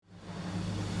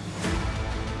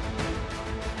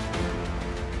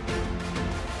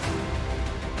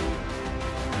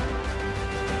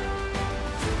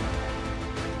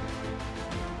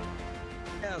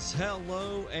Yes,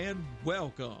 hello and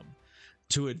welcome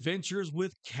to Adventures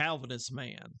with Calvinist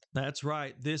Man. That's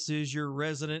right, this is your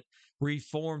resident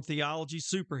Reformed theology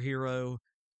superhero,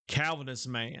 Calvinist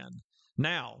Man.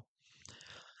 Now,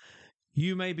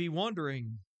 you may be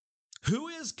wondering, who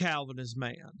is Calvinist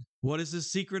Man? What is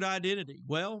his secret identity?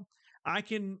 Well, I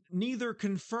can neither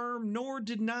confirm nor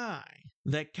deny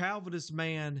that Calvinist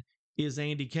Man is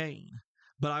Andy Kane,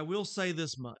 but I will say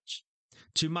this much.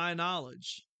 To my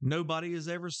knowledge, nobody has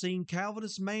ever seen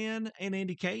Calvinist Man and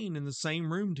Andy Kane in the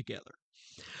same room together.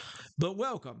 But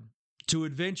welcome to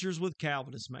Adventures with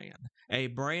Calvinist Man, a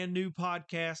brand new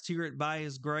podcast here at By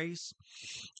His Grace,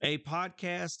 a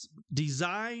podcast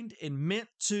designed and meant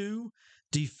to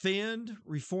defend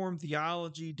Reformed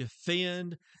theology,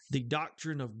 defend the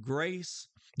doctrine of grace,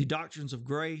 the doctrines of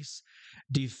grace,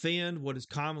 defend what is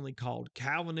commonly called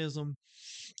Calvinism,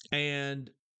 and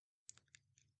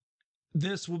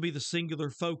this will be the singular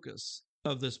focus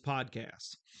of this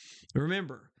podcast.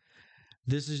 Remember,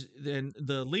 this is then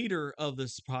the leader of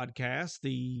this podcast,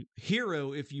 the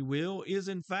hero, if you will, is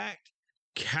in fact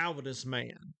Calvinist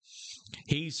Man.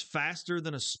 He's faster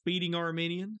than a speeding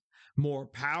Arminian, more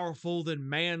powerful than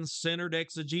man-centered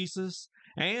exegesis,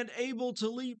 and able to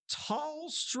leap tall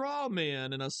straw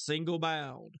men in a single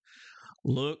bound.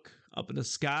 Look up in the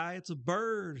sky, it's a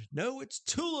bird. No, it's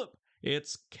TULIP.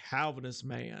 It's Calvinist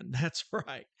Man. That's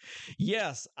right.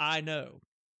 Yes, I know.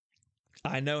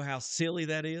 I know how silly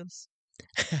that is.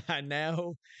 I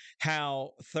know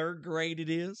how third grade it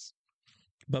is.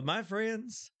 But my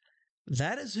friends,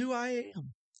 that is who I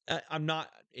am. I'm not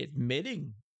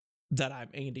admitting that I'm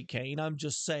Andy Kane. I'm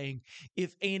just saying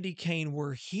if Andy Kane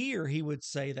were here, he would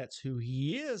say that's who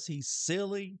he is. He's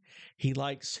silly. He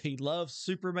loves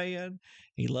Superman.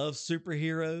 He loves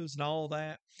superheroes and all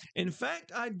that. In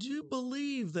fact, I do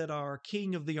believe that our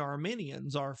king of the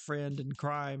Arminians, our friend in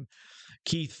crime,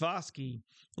 Keith Foskey,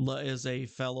 is a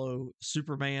fellow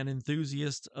Superman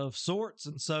enthusiast of sorts.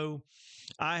 And so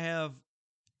I have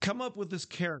come up with this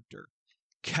character,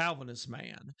 Calvinist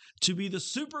Man, to be the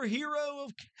superhero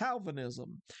of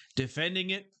Calvinism, defending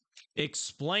it,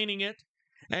 explaining it,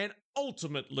 and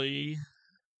ultimately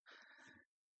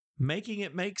making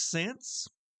it make sense,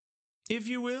 if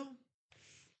you will.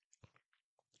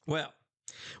 Well,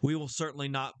 we will certainly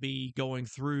not be going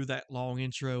through that long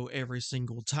intro every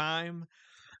single time,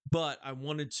 but I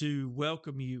wanted to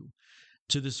welcome you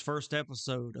to this first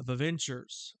episode of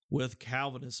Adventures with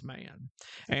Calvinist Man.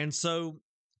 And so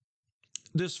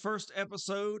this first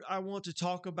episode, I want to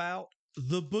talk about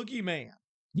the Boogeyman.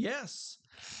 Yes,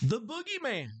 the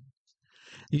Boogeyman.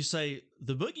 You say,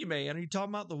 the Boogeyman? Are you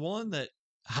talking about the one that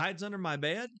hides under my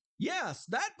bed? Yes,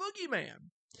 that Boogeyman.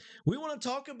 We want to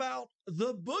talk about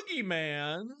the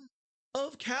Boogeyman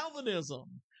of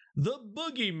Calvinism. The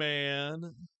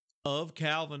Boogeyman of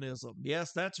Calvinism.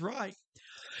 Yes, that's right.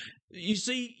 You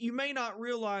see, you may not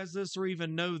realize this or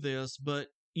even know this, but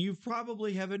you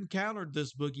probably have encountered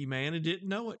this Boogeyman and didn't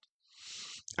know it.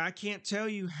 I can't tell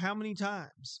you how many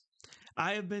times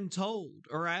I have been told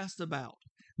or asked about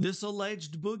this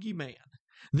alleged Boogeyman,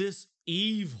 this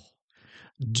evil,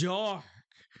 dark,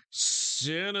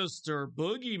 sinister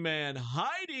Boogeyman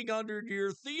hiding under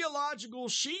your theological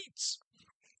sheets,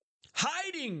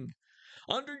 hiding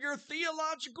under your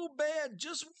theological bed,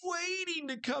 just waiting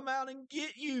to come out and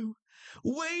get you,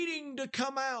 waiting to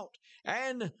come out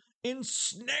and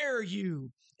ensnare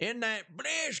you in that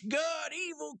bless God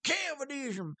evil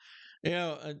Calvinism.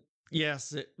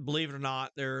 Yes, believe it or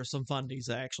not, there are some fundies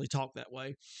that actually talk that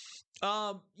way.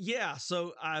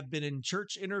 So I've been in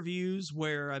church interviews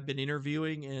where I've been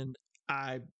interviewing, and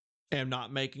I am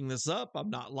not making this up.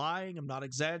 I'm not lying. I'm not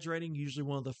exaggerating. Usually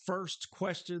one of the first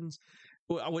questions,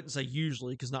 well, I wouldn't say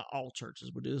usually because not all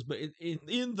churches would do this, but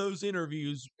in those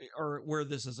interviews or where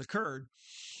this has occurred,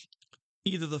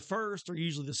 either the first or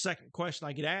usually the second question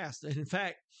I get asked. And in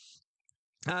fact,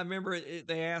 I remember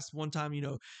they asked one time,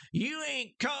 you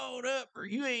ain't caught up or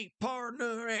you ain't part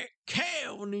of that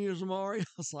Calvinism, are you? I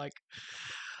was like,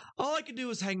 all I could do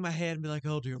was hang my head and be like,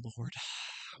 oh, dear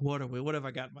Lord, what have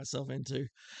I gotten myself into?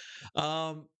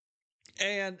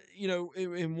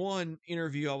 In one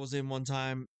interview I was in one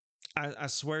time, I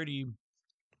swear to you,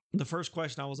 the first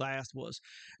question I was asked was,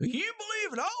 you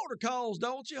believe in altar calls,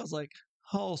 don't you? I was like,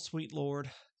 oh, sweet Lord.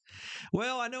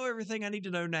 Well, I know everything I need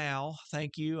to know now.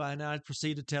 Thank you. And I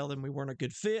proceeded to tell them we weren't a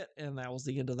good fit, and that was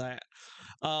the end of that.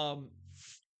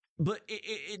 But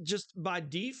it just by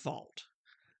default,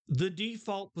 the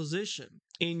default position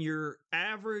in your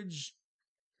average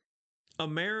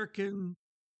American,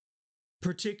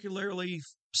 particularly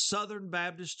Southern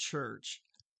Baptist church,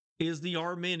 is the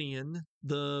Arminian,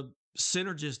 the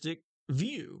synergistic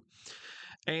view.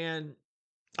 And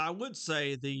I would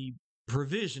say the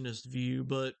provisionist view,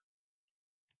 but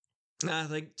I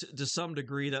think to some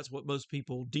degree that's what most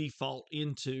people default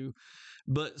into.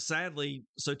 But sadly,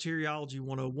 Soteriology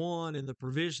 101 and the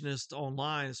provisionists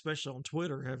online, especially on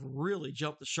Twitter, have really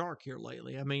jumped the shark here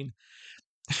lately. I mean,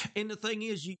 and the thing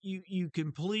is, you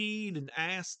can plead and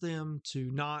ask them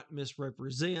to not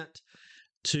misrepresent,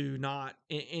 to not,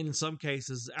 in some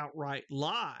cases, outright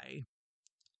lie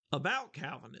about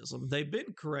Calvinism. They've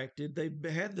been corrected. They've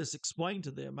had this explained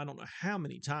to them, I don't know how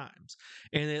many times,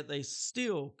 and that they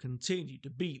still continue to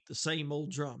beat the same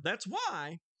old drum. That's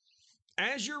why,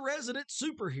 as your resident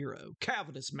superhero,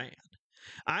 Calvinist Man,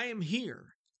 I am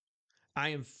here. I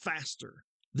am faster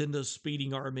than those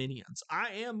speeding Arminians.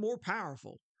 I am more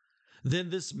powerful than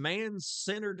this man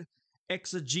centered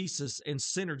exegesis and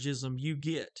synergism you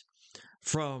get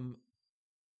from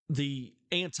the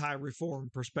anti-reform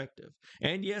perspective.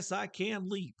 And yes, I can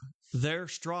leap their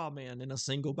straw man in a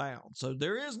single bound. So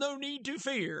there is no need to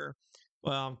fear.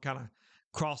 Well, I'm kind of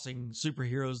crossing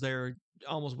superheroes there,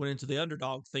 almost went into the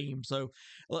underdog theme. So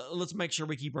let's make sure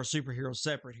we keep our superheroes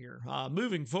separate here.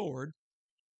 Moving forward,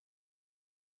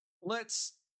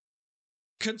 let's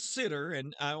consider,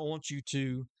 and I want you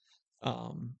to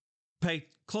pay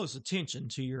close attention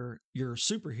to your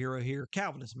superhero here,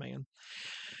 Calvinist Man.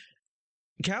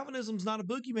 Calvinism's not a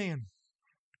boogeyman.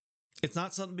 It's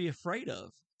not something to be afraid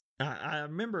of. I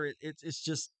remember it's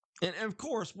just, and of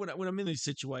course, when I'm in these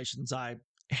situations, I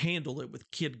handle it with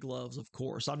kid gloves. Of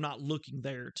course, I'm not looking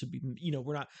there to be,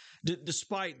 we're not,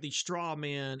 despite the straw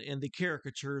men and the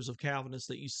caricatures of Calvinists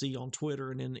that you see on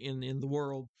Twitter and in the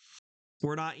world.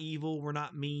 We're not evil. We're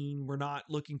not mean. We're not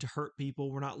looking to hurt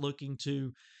people. We're not looking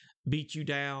to beat you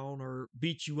down or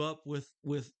beat you up with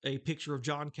a picture of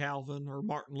John Calvin or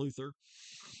Martin Luther.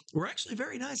 We're actually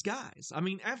very nice guys. I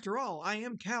mean, after all, I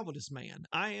am Calvinist Man.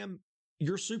 I am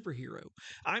your superhero.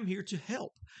 I'm here to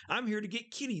help. I'm here to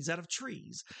get kitties out of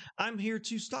trees. I'm here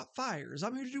to stop fires.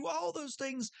 I'm here to do all those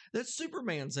things that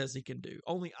Superman says he can do.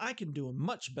 Only I can do them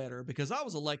much better because I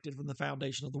was elected from the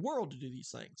foundation of the world to do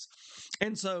these things.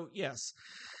 And so, yes,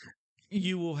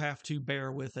 you will have to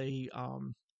bear with a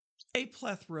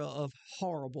plethora of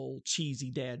horrible,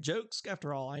 cheesy dad jokes.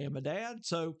 After all, I am a dad.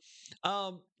 So,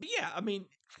 yeah, I mean,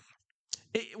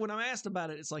 when I'm asked about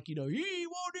it, it's like, you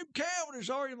want him Calvinists,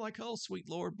 are you? I'm like, oh, sweet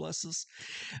Lord, bless us.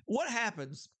 What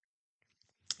happens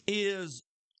is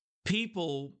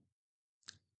people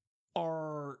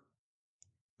are,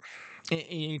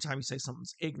 anytime you say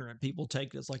something's ignorant, people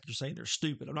take it as like you're saying they're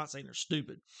stupid. I'm not saying they're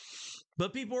stupid,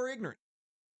 but people are ignorant.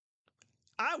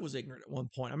 I was ignorant at one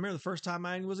point. I remember the first time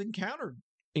I was encountered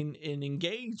and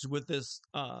engaged with this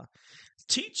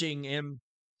teaching, and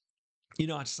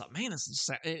I just thought, man,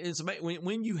 it's amazing.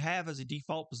 When you have as a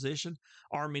default position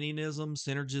Arminianism,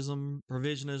 synergism,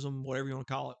 provisionism, whatever you want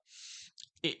to call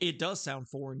it does sound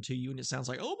foreign to you, and it sounds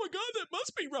like, oh my God, that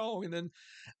must be wrong. And then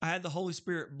I had the Holy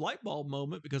Spirit light bulb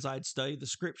moment because I'd studied the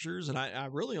scriptures, and I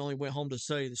really only went home to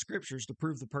study the scriptures to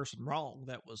prove the person wrong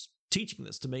that was teaching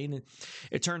this to me. And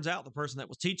it turns out the person that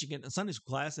was teaching it in a Sunday school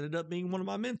class ended up being one of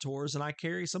my mentors, and I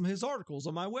carry some of his articles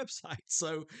on my website.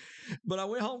 So, but I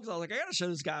went home because I was like, I got to show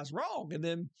this guy's wrong. And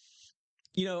then,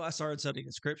 I started studying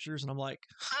the scriptures, and I'm like,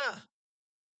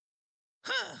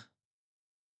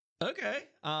 okay.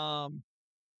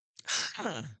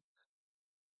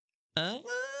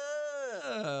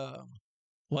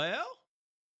 Well,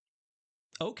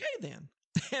 okay then.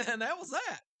 And that was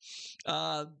that.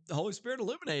 The Holy Spirit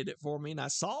illuminated it for me, and I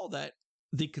saw that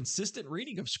the consistent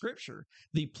reading of Scripture,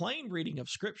 the plain reading of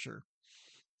Scripture,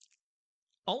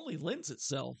 only lends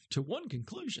itself to one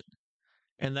conclusion,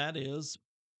 and that is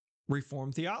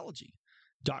Reformed theology,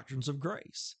 doctrines of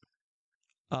grace,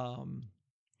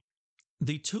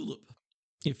 the TULIP,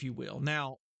 if you will.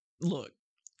 Now, look,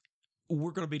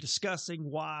 we're going to be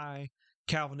discussing why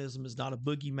Calvinism is not a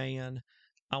boogeyman.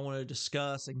 I want to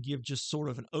discuss and give just sort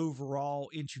of an overall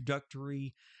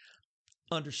introductory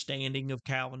understanding of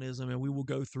Calvinism, and we will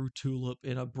go through TULIP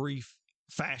in a brief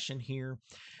fashion here.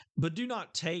 But do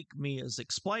not take me as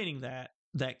explaining that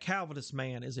Calvinist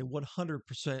Man is a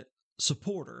 100%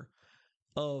 supporter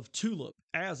of TULIP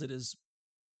as it is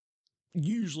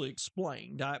usually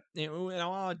explained. I'll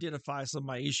identify some of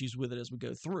my issues with it as we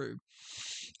go through.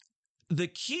 The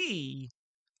key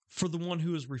for the one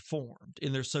who is reformed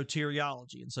in their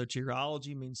soteriology, and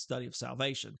soteriology means study of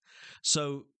salvation.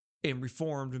 So, in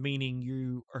reformed, meaning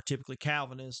you are typically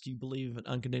Calvinist, you believe in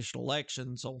unconditional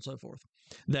election, so on and so forth.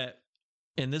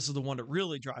 And this is the one that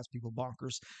really drives people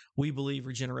bonkers. We believe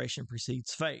regeneration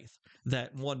precedes faith,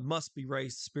 that one must be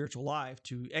raised to spiritual life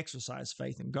to exercise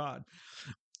faith in God.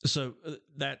 So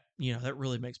that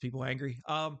really makes people angry.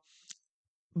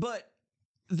 But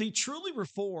the truly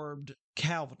reformed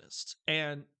Calvinists,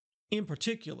 and in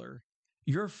particular,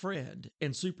 your friend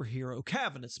and superhero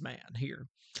Calvinistman here,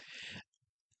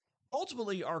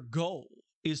 ultimately our goal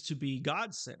is to be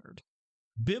God-centered,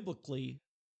 biblically,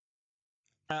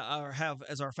 or have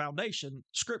as our foundation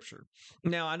Scripture.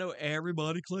 Now, I know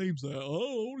everybody claims that.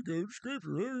 Oh, I want to go to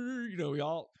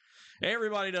Scripture.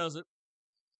 Everybody does it.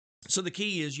 So the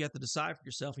key is you have to decide for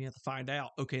yourself, and you have to find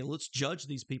out, okay, let's judge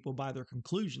these people by their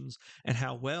conclusions and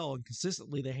how well and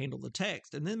consistently they handle the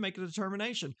text, and then make a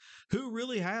determination who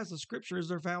really has the Scripture as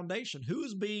their foundation, who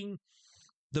is being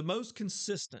the most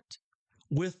consistent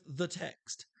with the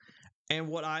text. And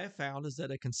what I have found is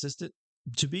that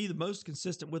to be the most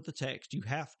consistent with the text, you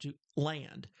have to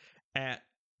land at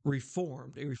a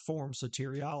reformed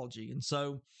soteriology. And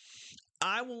so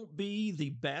I won't be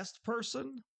the best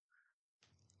person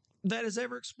that has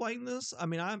ever explained this. I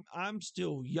mean, I'm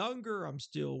still younger. I'm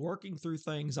still working through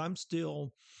things. I'm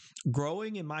still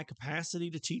growing in my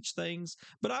capacity to teach things,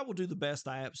 but I will do the best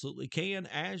I absolutely can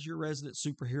as your resident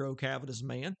superhero Calvinist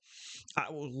man.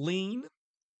 I will lean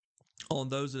on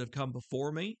those that have come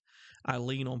before me. I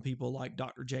lean on people like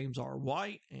Dr. James R.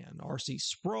 White and R.C.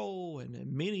 Sproul and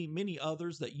many, many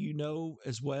others that you know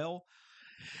as well.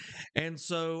 And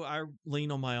so I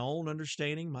lean on my own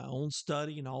understanding, my own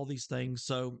study, and all these things.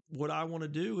 So what I want to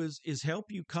do is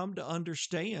help you come to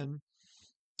understand,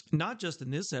 not just in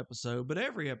this episode, but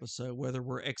every episode, whether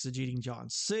we're exegeting John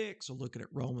 6 or looking at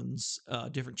Romans,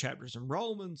 different chapters in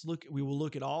Romans. We will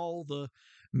look at all the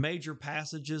major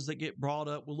passages that get brought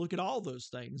up. We'll look at all those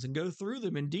things and go through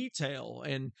them in detail,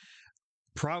 and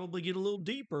probably get a little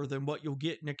deeper than what you'll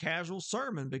get in a casual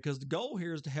sermon, because the goal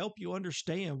here is to help you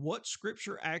understand what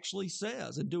Scripture actually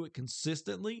says and do it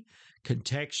consistently,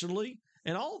 contextually,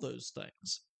 and all those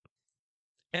things.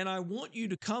 And I want you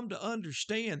to come to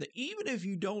understand that even if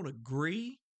you don't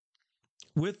agree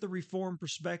with the Reformed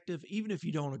perspective, even if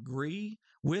you don't agree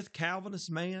with Calvinist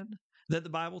man, that the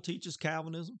Bible teaches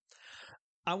Calvinism,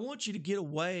 I want you to get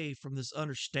away from this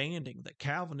understanding that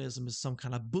Calvinism is some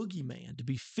kind of boogeyman to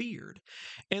be feared.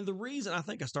 And the reason, I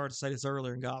think I started to say this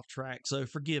earlier and got off track, so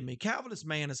forgive me. Calvinist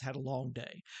man has had a long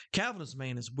day. Calvinist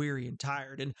man is weary and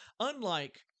tired. And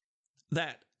unlike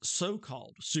that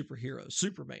so-called superhero,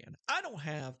 Superman,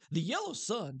 the yellow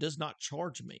sun does not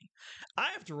charge me. I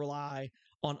have to rely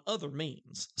on other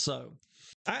means. So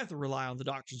I have to rely on the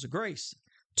doctrines of grace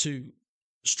to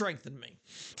strengthen me.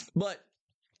 But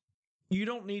you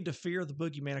don't need to fear the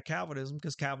boogeyman of Calvinism,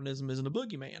 because Calvinism isn't a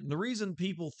boogeyman. And the reason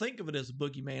people think of it as a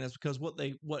boogeyman is because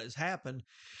what has happened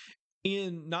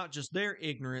in not just their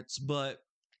ignorance, but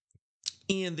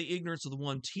in the ignorance of the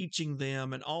one teaching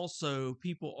them. And also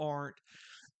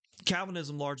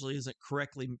Calvinism largely isn't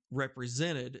correctly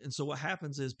represented. And so what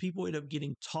happens is people end up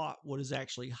getting taught what is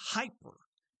actually hyper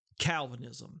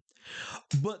Calvinism,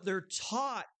 but they're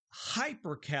taught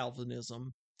hyper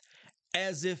Calvinism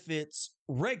as if it's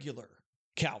regular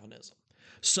Calvinism.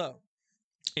 So,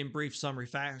 in brief summary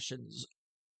fashions,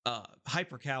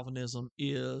 hyper Calvinism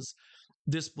is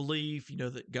this belief,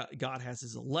 that God has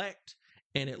his elect,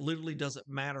 and it literally doesn't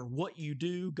matter what you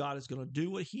do, God is going to do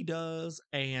what he does,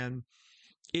 and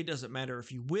it doesn't matter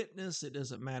if you witness, it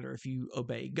doesn't matter if you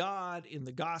obey God in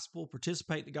the gospel,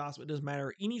 participate in the gospel, it doesn't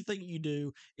matter anything you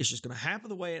do, it's just going to happen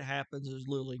the way it happens. There's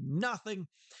literally nothing.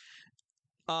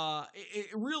 It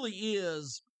really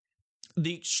is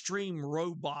the extreme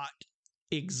robot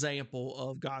example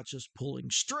of God just pulling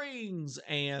strings,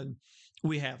 and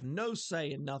we have no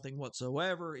say in nothing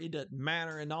whatsoever. It doesn't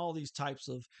matter, and all these types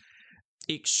of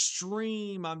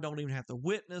extreme, I don't even have to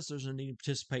witness, there's no need to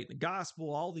participate in the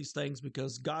gospel, all these things,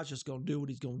 because God's just going to do what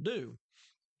he's going to do.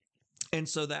 And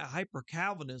so that hyper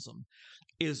Calvinism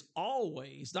is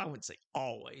always, I wouldn't say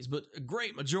always, but a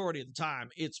great majority of the time,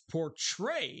 it's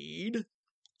portrayed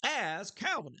as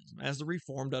Calvinism, as the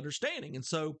Reformed understanding. And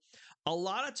so a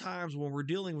lot of times when we're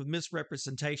dealing with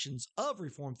misrepresentations of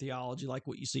Reformed theology, like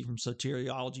what you see from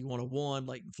Soteriology 101,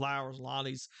 Leighton Flowers, a lot of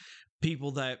these people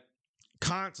that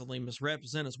constantly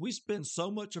misrepresent us, we spend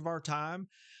so much of our time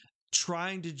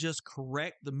trying to just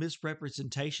correct the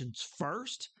misrepresentations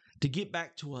first to get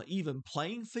back to an even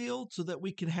playing field so that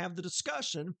we can have the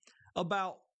discussion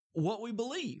about what we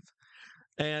believe.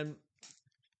 And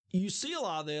you see a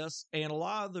lot of this, and a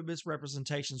lot of the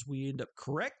misrepresentations we end up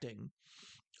correcting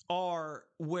are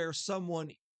where someone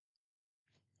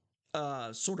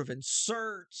sort of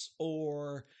inserts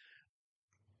or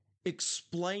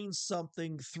explains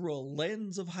something through a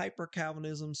lens of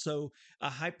hyper-Calvinism. So a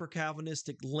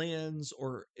hyper-Calvinistic lens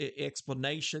or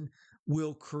explanation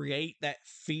will create that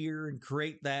fear and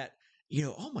create that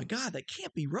oh my God, that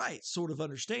can't be right sort of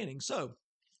understanding. So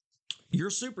your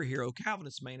superhero,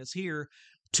 Calvinist Man, is here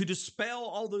to dispel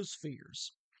all those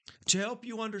fears, to help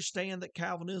you understand that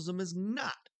Calvinism is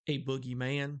not a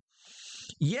boogeyman.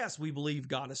 Yes, we believe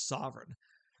God is sovereign,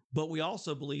 but we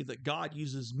also believe that God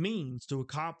uses means to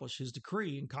accomplish his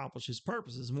decree and accomplish his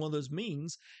purposes. And one of those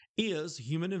means is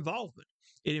human involvement.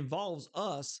 It involves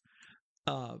us,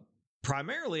 uh,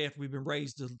 primarily after we've been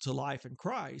raised to life in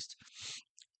Christ,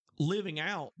 living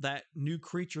out that new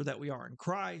creature that we are in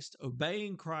Christ,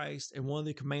 obeying Christ. And one of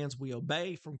the commands we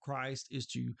obey from Christ is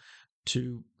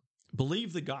to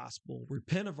believe the gospel,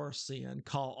 repent of our sin,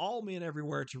 call all men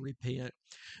everywhere to repent.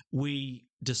 We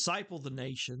disciple the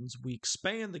nations, we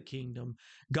expand the kingdom.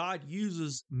 God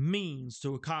uses means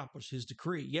to accomplish his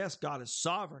decree. Yes, God is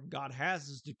sovereign. God has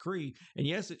his decree. And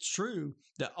yes, it's true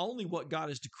that only what God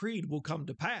has decreed will come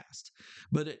to pass.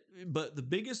 But the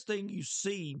biggest thing you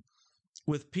see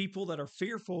with people that are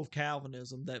fearful of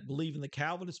Calvinism, that believe in the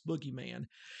Calvinist boogeyman,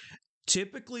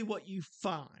 typically what you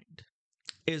find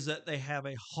is that they have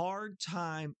a hard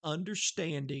time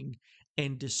understanding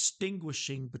and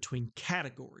distinguishing between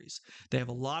categories. They have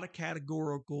a lot of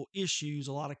categorical issues,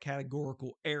 a lot of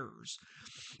categorical errors.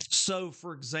 So,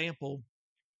 for example,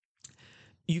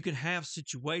 you can have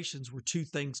situations where two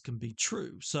things can be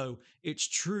true. So it's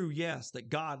true, yes, that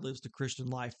God lives the Christian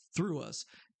life through us.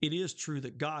 It is true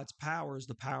that God's power is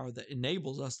the power that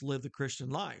enables us to live the Christian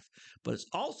life. But it's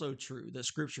also true that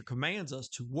Scripture commands us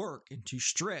to work and to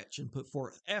stretch and put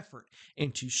forth effort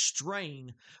and to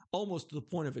strain almost to the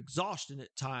point of exhaustion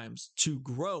at times to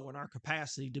grow in our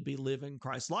capacity to be living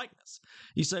Christ likeness.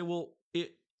 You say, well,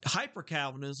 hyper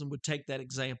Calvinism would take that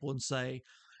example and say,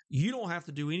 you don't have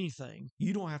to do anything.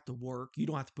 You don't have to work. You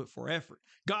don't have to put forth effort.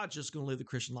 God's just going to live the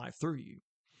Christian life through you.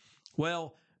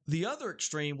 Well, the other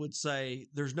extreme would say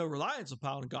there's no reliance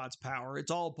upon God's power. It's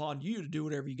all upon you to do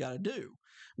whatever you got to do.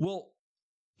 Well,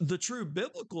 the true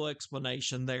biblical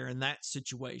explanation there in that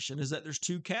situation is that there's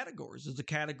two categories. There's the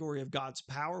category of God's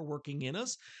power working in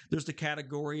us. There's the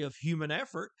category of human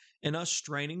effort and us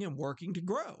straining and working to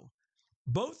grow.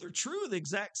 Both are true at the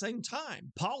exact same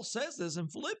time. Paul says this in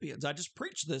Philippians. I just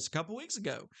preached this a couple weeks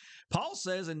ago. Paul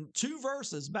says in two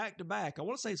verses back to back, I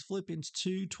want to say it's Philippians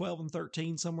 2, 12 and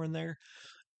 13, somewhere in there.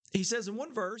 He says in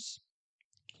one verse,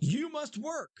 you must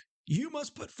work. You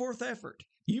must put forth effort.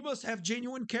 You must have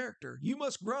genuine character. You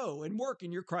must grow and work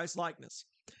in your Christ likeness.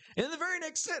 And in the very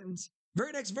next sentence,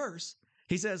 very next verse,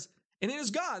 he says, and it is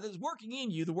God that is working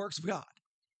in you the works of God.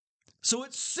 So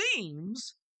it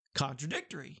seems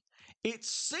contradictory. It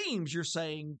seems you're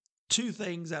saying two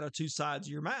things out of two sides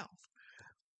of your mouth,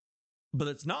 but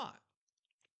it's not.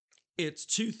 It's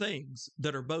two things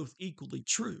that are both equally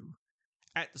true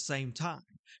at the same time,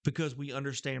 because we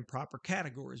understand proper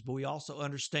categories, but we also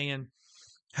understand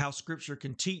how Scripture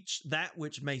can teach that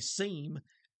which may seem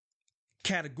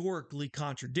categorically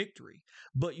contradictory.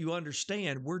 But you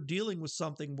understand we're dealing with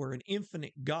something where an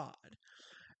infinite God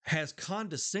has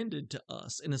condescended to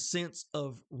us in a sense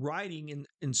of writing in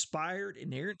inspired,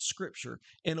 inerrant Scripture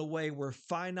in a way where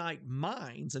finite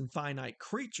minds and finite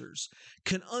creatures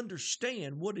can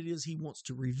understand what it is he wants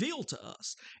to reveal to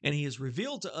us. And he has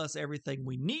revealed to us everything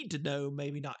we need to know,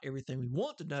 maybe not everything we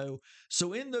want to know.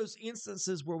 So in those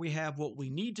instances where we have what we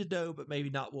need to know, but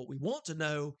maybe not what we want to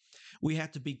know, we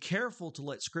have to be careful to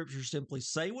let Scripture simply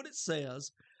say what it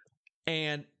says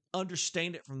and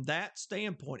understand it from that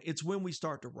standpoint. It's when we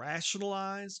start to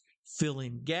rationalize, fill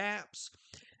in gaps,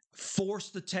 force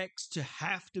the text to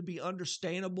have to be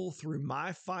understandable through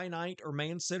my finite or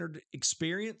man-centered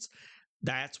experience,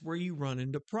 that's where you run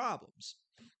into problems.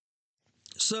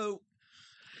 So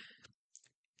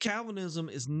Calvinism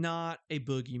is not a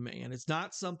boogeyman. It's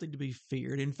not something to be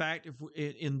feared. In fact, if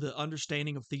in the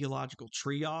understanding of theological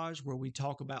triage, where we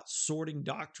talk about sorting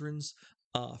doctrines,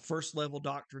 first level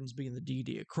doctrines being the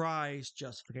deity of Christ,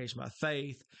 justification by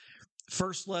faith,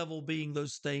 first level being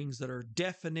those things that are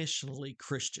definitionally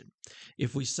Christian.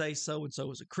 If we say so and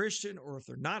so is a Christian, or if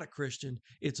they're not a Christian,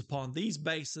 it's upon these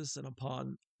bases and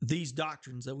upon these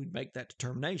doctrines that we make that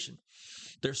determination.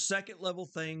 There's second level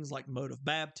things like mode of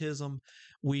baptism.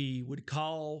 We would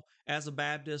call, as a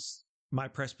Baptist, my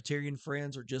Presbyterian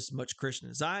friends are just as much Christian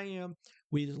as I am.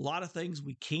 We did a lot of things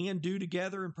we can do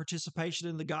together in participation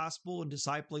in the gospel and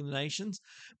discipling the nations.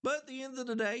 But at the end of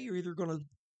the day, you're either going to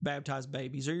baptize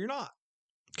babies or you're not.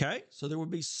 Okay? So there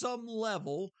would be some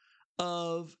level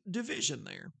of division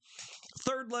there.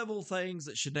 Third level things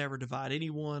that should never divide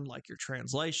anyone, like your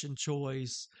translation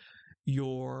choice,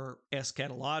 your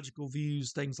eschatological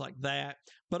views, things like that.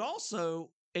 But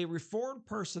also a reformed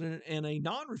person and a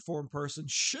non-reformed person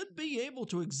should be able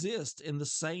to exist in the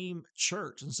same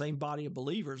church and same body of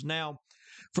believers. Now,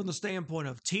 from the standpoint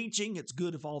of teaching, it's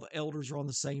good if all the elders are on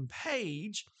the same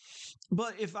page.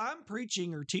 But if I'm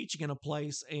preaching or teaching in a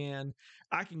place, and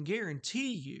I can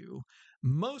guarantee you,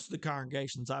 most of the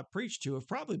congregations I've preached to have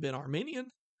probably been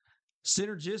Arminian,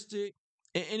 synergistic,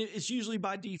 and it's usually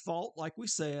by default, like we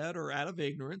said, or out of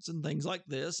ignorance and things like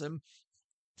this. And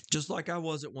just like I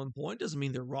was at one point, doesn't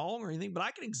mean they're wrong or anything, but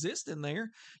I can exist in there.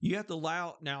 You have to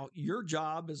allow, now, your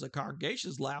job as a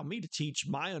congregation is allow me to teach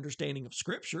my understanding of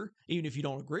Scripture, even if you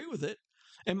don't agree with it.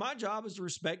 And my job is to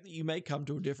respect that you may come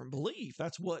to a different belief.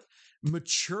 That's what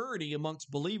maturity amongst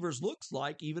believers looks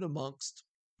like, even amongst,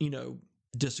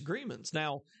 disagreements.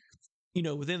 Now,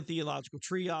 within theological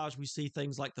triage, we see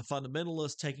things like the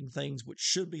fundamentalists taking things which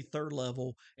should be third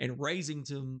level and raising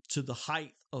them to the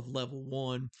height of level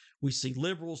one. We see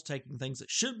liberals taking things that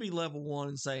should be level one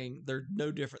and saying they're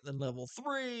no different than level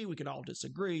three. We can all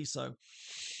disagree. So,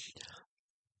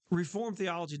 Reformed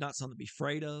theology is not something to be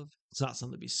afraid of. It's not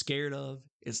something to be scared of.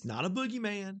 It's not a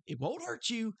boogeyman. It won't hurt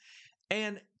you.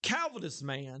 And Calvinist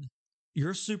Man,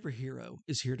 your superhero,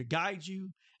 is here to guide you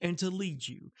and to lead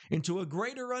you into a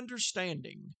greater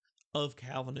understanding of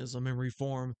Calvinism and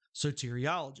Reformed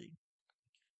soteriology.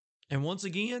 And once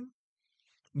again,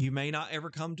 you may not ever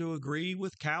come to agree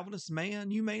with Calvinist Man.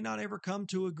 You may not ever come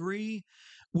to agree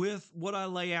with what I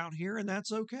lay out here, and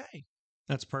that's okay.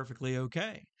 That's perfectly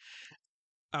okay.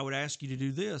 I would ask you to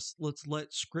do this. Let's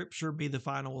let Scripture be the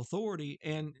final authority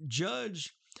and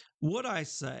judge what I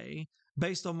say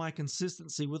based on my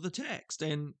consistency with the text.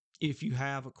 And if you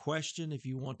have a question, if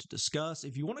you want to discuss,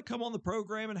 if you want to come on the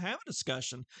program and have a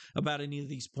discussion about any of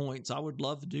these points, I would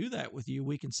love to do that with you.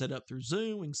 We can set up through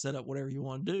Zoom. We can set up whatever you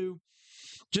want to do.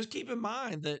 Just keep in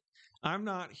mind that I'm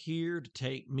not here to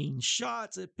take mean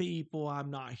shots at people.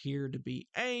 I'm not here to be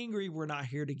angry. We're not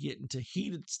here to get into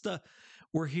heated stuff.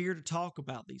 We're here to talk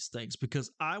about these things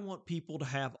because I want people to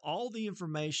have all the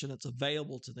information that's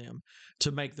available to them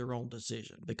to make their own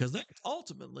decision, because that's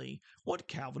ultimately what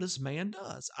Calvinist Man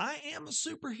does. I am a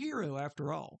superhero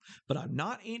after all, but I'm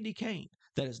not Andy Kane.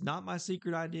 That is not my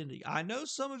secret identity. I know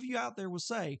some of you out there will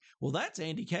say, well, that's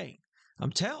Andy Kane.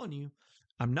 I'm telling you,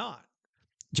 I'm not.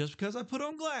 Just because I put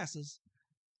on glasses.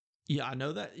 Yeah, I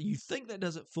know that you think that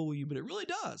doesn't fool you, but it really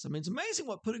does. I mean, it's amazing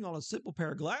what putting on a simple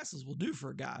pair of glasses will do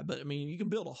for a guy. But I mean, you can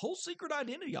build a whole secret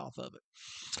identity off of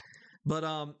it. But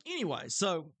anyway,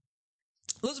 so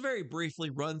let's very briefly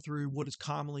run through what is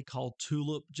commonly called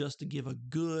TULIP, just to give a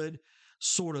good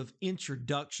sort of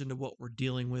introduction to what we're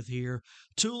dealing with here.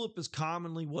 TULIP is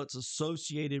commonly what's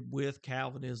associated with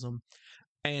Calvinism,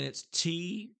 and it's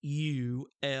TULIP,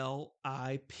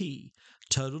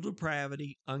 total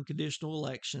depravity, unconditional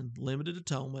election, limited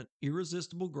atonement,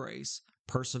 irresistible grace,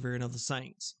 persevering of the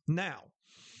saints. Now,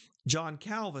 John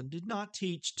Calvin did not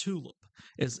teach TULIP.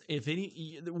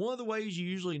 One of the ways you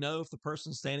usually know if the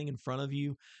person standing in front of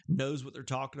you knows what they're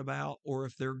talking about, or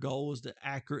if their goal is to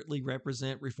accurately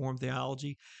represent Reformed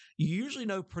theology, you usually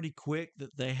know pretty quick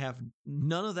that they have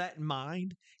none of that in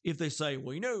mind. If they say,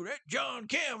 well, that John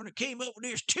Calvin that came up with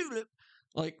this TULIP,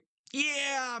 like,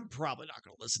 yeah, I'm probably not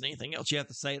going to listen to anything else you have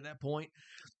to say at that point.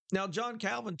 Now, John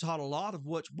Calvin taught a lot of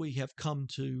what we have come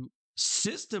to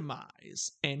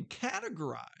systemize and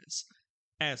categorize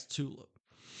as TULIP.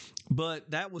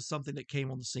 But that was something that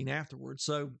came on the scene afterwards.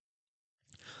 So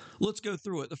let's go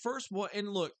through it. The first one, and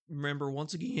look, remember,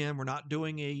 once again, we're not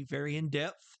doing a very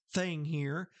in-depth thing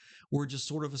here. We're just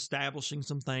sort of establishing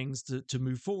some things to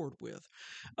move forward with.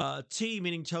 T,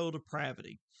 meaning total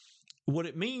depravity. What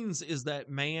it means is that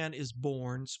man is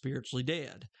born spiritually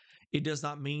dead. It does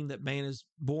not mean that man is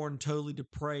born totally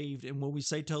depraved. And when we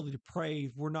say totally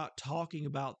depraved, we're not talking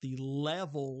about the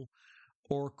level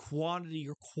or quantity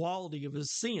or quality of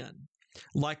his sin,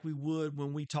 like we would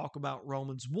when we talk about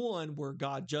Romans 1, where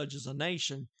God judges a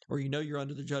nation, or you're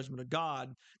under the judgment of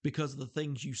God because of the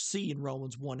things you see in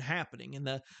Romans 1 happening,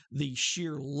 and the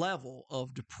sheer level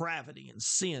of depravity and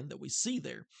sin that we see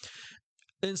there.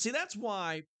 And see, that's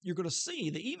why you're going to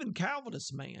see that even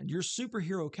Calvinist Man, your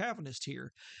superhero Calvinist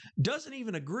here, doesn't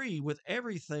even agree with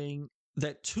everything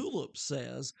that TULIP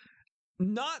says.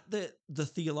 Not that the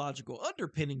theological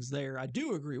underpinnings there I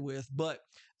do agree with, but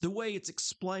the way it's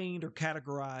explained or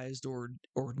categorized or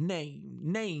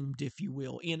named, if you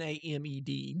will,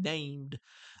 NAMED, named.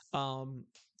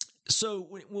 So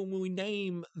when we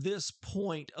name this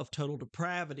point of total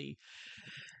depravity,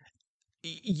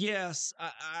 yes,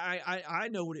 I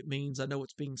know what it means. I know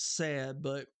what's being said,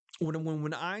 but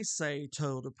when I say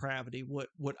total depravity,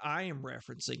 what I am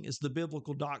referencing is the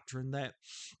biblical doctrine that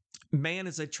man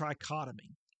is a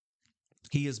trichotomy.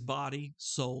 He is body,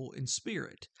 soul, and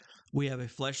spirit. We have a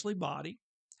fleshly body.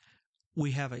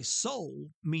 We have a soul,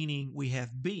 meaning we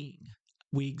have being.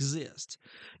 We exist.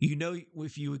 You know,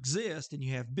 if you exist and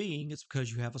you have being, it's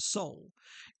because you have a soul.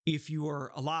 If you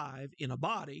are alive in a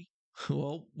body,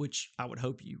 well, which I would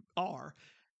hope you are,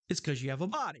 it's because you have a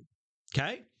body.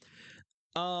 Okay?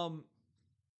 Um,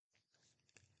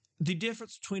 the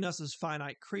difference between us as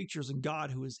finite creatures and God,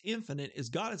 who is infinite, is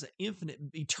God is an infinite,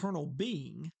 eternal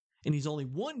being, and He's only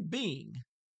one being.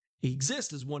 He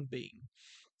exists as one being,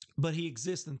 but He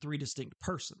exists in three distinct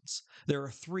persons. There are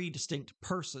three distinct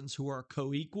persons who are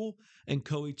co equal and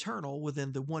co eternal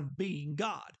within the one being,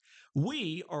 God.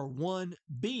 We are one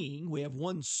being, we have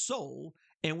one soul,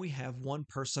 and we have one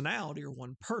personality or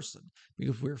one person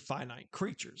because we're finite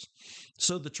creatures.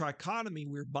 So the trichotomy,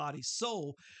 we're body,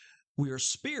 soul, we are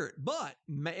spirit, but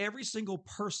every single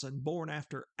person born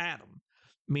after Adam,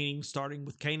 meaning starting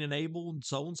with Cain and Abel and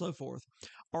so on and so forth,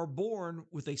 are born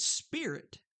with a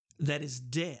spirit that is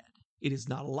dead. It is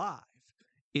not alive.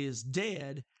 It is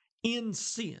dead in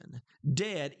sin,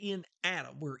 dead in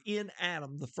Adam. We're in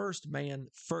Adam, the first man,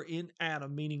 for in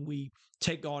Adam, meaning we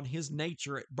take on his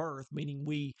nature at birth, meaning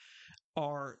we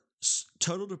are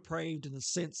total depraved in the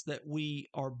sense that we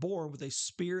are born with a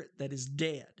spirit that is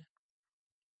dead.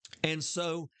 And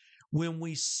so when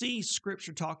we see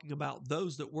scripture talking about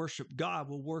those that worship God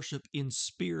will worship in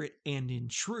spirit and in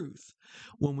truth,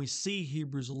 when we see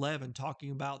Hebrews 11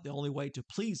 talking about the only way to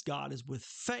please God is with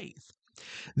faith,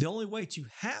 the only way to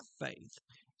have faith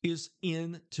is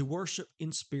to worship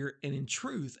in spirit and in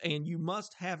truth. And you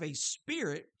must have a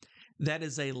spirit that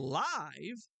is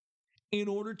alive in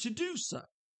order to do so.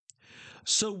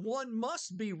 So one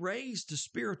must be raised to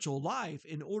spiritual life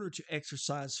in order to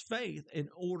exercise faith, in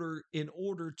order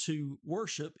to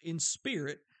worship in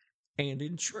spirit and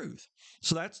in truth.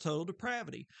 So that's total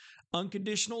depravity.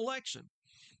 Unconditional election.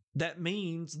 That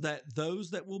means that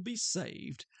those that will be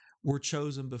saved were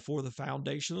chosen before the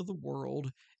foundation of the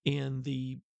world in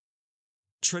the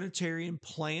Trinitarian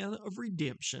plan of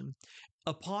redemption,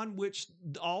 upon which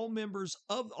all members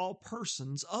of all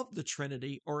persons of the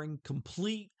Trinity are in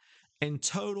complete and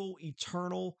total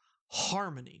eternal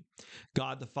harmony.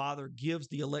 God the Father gives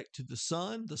the elect to the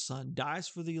Son dies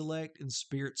for the elect, and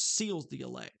Spirit seals the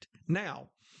elect. Now,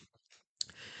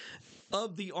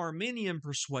 of the Arminian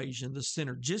persuasion, the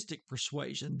synergistic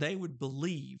persuasion, they would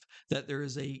believe that there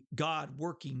is a God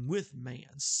working with man,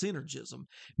 synergism,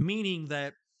 meaning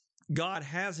that God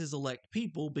has his elect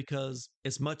people, because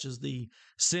as much as the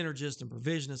synergists and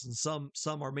provisionists and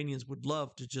some Armenians would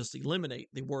love to just eliminate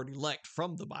the word elect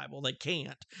from the Bible, they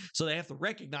can't. So they have to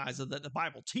recognize that the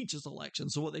Bible teaches election.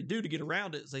 So what they do to get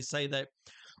around it is they say that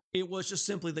it was just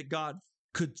simply that God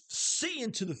could see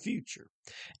into the future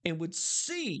and would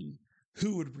see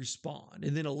who would respond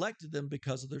and then elected them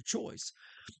because of their choice.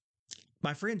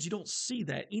 My friends, you don't see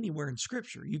that anywhere in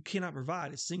Scripture. You cannot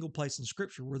provide a single place in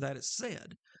Scripture where that is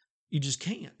said. You just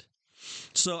can't.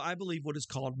 So I believe what is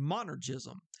called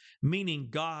monergism, meaning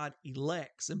God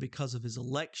elects, and because of his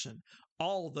election,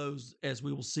 all those, as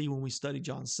we will see when we study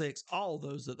John 6, all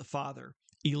those that the Father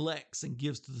elects and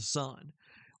gives to the Son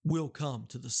will come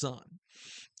to the Son.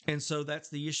 And so that's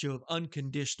the issue of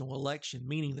unconditional election,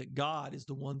 meaning that God is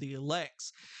the one that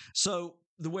elects. So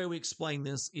the way we explain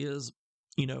this is,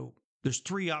 there's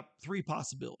three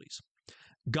possibilities.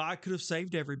 God could have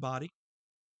saved everybody,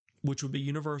 which would be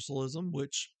universalism,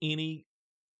 which any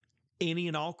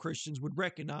and all Christians would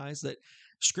recognize that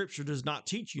Scripture does not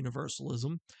teach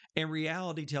universalism, and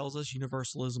reality tells us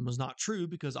universalism is not true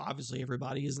because obviously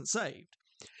everybody isn't saved.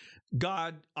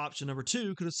 God, option number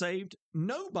 2, could have saved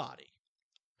nobody.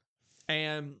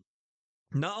 And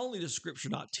not only does Scripture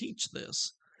not teach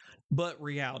this, but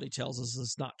reality tells us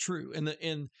it's not true.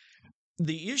 And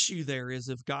the issue there is,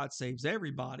 if God saves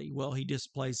everybody, well, he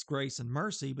displays grace and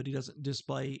mercy, but he doesn't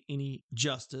display any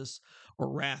justice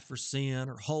or wrath for sin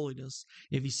or holiness.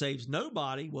 If he saves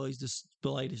nobody, well, he's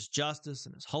displayed his justice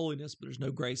and his holiness, but there's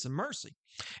no grace and mercy.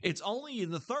 It's only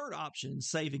in the third option,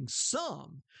 saving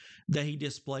some, that he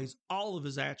displays all of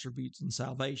his attributes in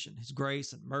salvation, his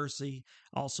grace and mercy,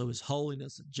 also his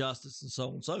holiness and justice, and so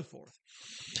on and so forth.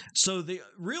 So the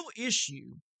real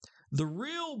issue, the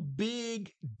real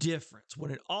big difference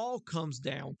when it all comes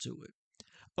down to it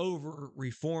over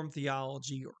Reformed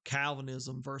theology or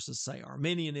Calvinism versus, say,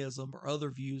 Arminianism or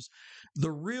other views,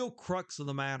 the real crux of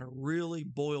the matter really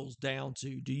boils down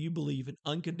to, do you believe in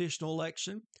unconditional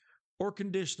election or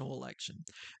conditional election?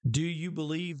 Do you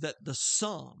believe that the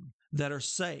some that are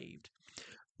saved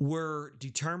were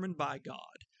determined by God,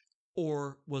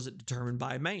 or was it determined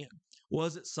by man?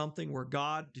 Was it something where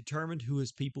God determined who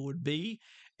his people would be,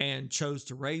 and chose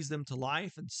to raise them to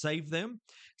life and save them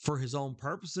for his own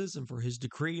purposes and for his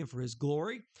decree and for his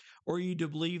glory? Or you to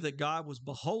believe that God was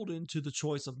beholden to the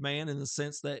choice of man in the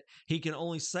sense that he can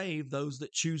only save those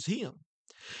that choose him?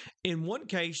 In one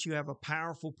case, you have a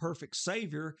powerful, perfect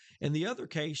Savior. In the other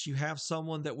case, you have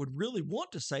someone that would really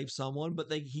want to save someone,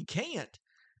 but he can't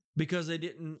because they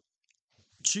didn't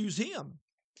choose him.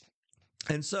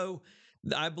 And so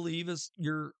I believe as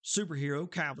your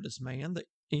superhero, Calvinist Man, that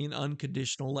in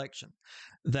unconditional election,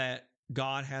 that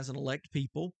God has an elect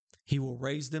people. He will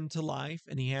raise them to life,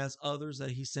 and he has others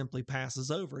that he simply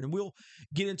passes over. And we'll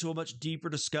get into a much deeper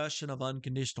discussion of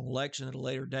unconditional election at a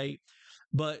later date.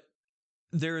 But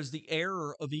there is the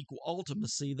error of equal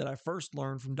ultimacy that I first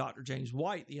learned from Dr. James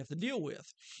White that you have to deal with.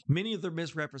 Many of their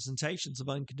misrepresentations of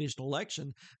unconditional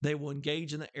election, they will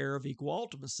engage in the error of equal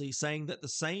ultimacy, saying that the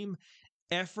same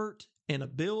effort and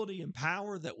ability and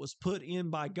power that was put in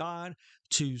by God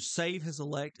to save his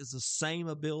elect is the same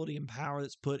ability and power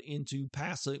that's put into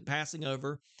passing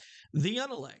over the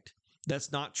unelect.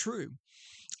 That's not true.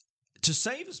 To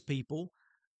save his people,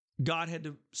 God had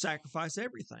to sacrifice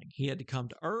everything. He had to come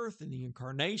to earth in the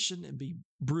incarnation and be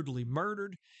brutally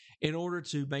murdered in order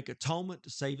to make atonement to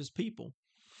save his people.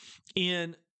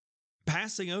 In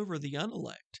passing over the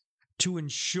unelect, to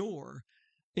ensure,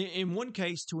 in one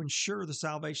case, to ensure the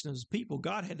salvation of his people,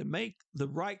 God had to make the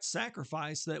right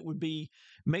sacrifice that would be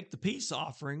make the peace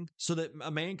offering so that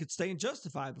a man could stand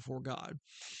justified before God.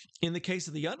 In the case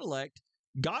of the unelect,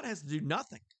 God has to do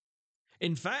nothing.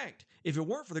 In fact, if it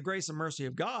weren't for the grace and mercy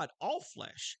of God, all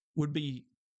flesh would be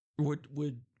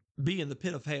in the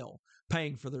pit of hell,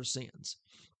 paying for their sins.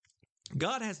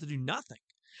 God has to do nothing.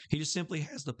 He just simply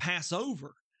has to pass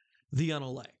over the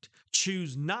unelect,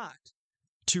 choose not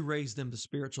to raise them to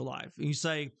spiritual life. And you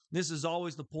say, this is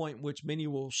always the point in which many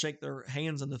will shake their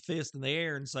hands and the fist in the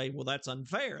air and say, well, that's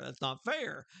unfair. That's not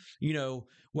fair.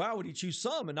 Why would he choose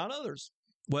some and not others?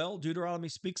 Well, Deuteronomy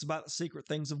speaks about the secret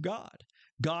things of God.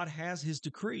 God has his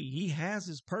decree. He has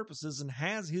his purposes and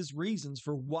has his reasons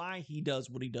for why he does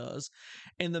what he does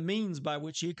and the means by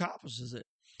which he accomplishes it.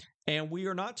 And we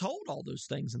are not told all those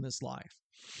things in this life.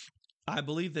 I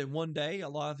believe that one day a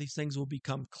lot of these things will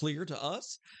become clear to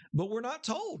us, but we're not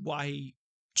told why he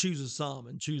chooses some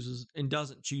and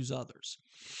doesn't choose others.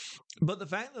 But the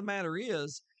fact of the matter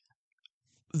is,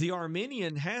 the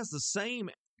Arminian has the same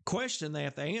question they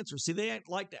have to answer. See, they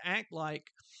like to act like,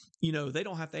 they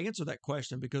don't have to answer that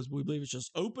question because we believe it's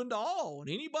just open to all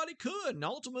and anybody could. And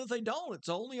ultimately, if they don't, it's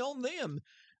only on them.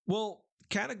 Well,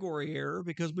 category error,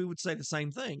 because we would say the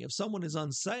same thing. If someone is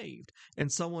unsaved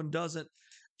and someone doesn't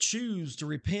choose to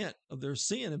repent of their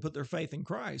sin and put their faith in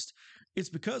Christ, it's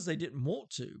because they didn't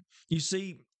want to. You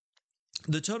see,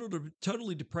 the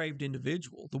totally depraved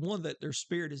individual, the one that their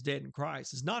spirit is dead in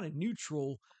Christ, is not a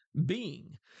neutral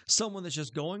being, someone that's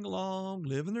just going along,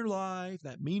 living their life.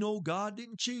 That mean old God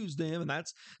didn't choose them. And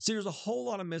there's a whole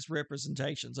lot of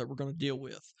misrepresentations that we're going to deal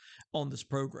with on this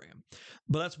program.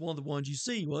 But that's one of the ones you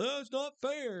see. Well, that's not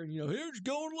fair. And, here's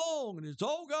going along and it's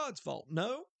all God's fault.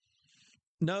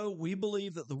 No, we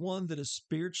believe that the one that is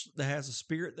spiritual, that has a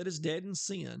spirit that is dead in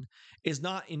sin, is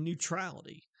not in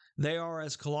neutrality. They are,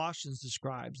 as Colossians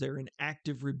describes, they're in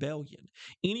active rebellion.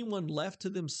 Anyone left to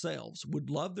themselves would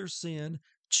love their sin,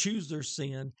 choose their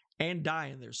sin, and die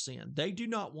in their sin. They do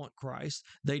not want Christ.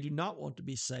 They do not want to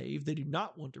be saved. They do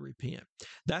not want to repent.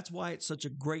 That's why it's such a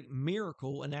great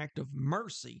miracle, an act of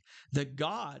mercy, that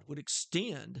God would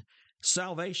extend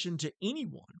salvation to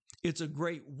anyone. It's a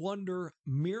great wonder,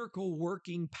 miracle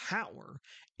working power,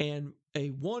 and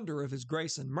a wonder of his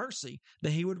grace and mercy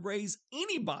that he would raise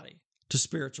anybody to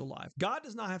spiritual life. God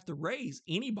does not have to raise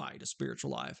anybody to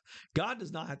spiritual life. God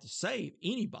does not have to save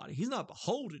anybody. He's not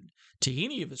beholden to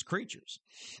any of his creatures.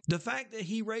 The fact that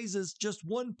he raises just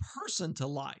one person to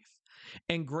life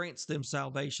and grants them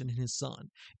salvation in his Son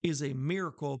is a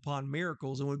miracle upon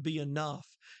miracles and would be enough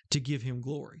to give him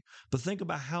glory. But think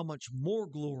about how much more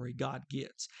glory God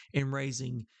gets in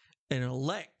raising an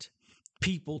elect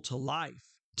people to life,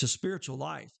 to spiritual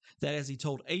life, that, as he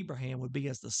told Abraham, would be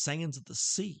as the sands of the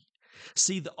sea.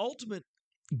 See, the ultimate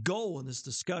goal in this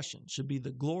discussion should be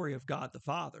the glory of God the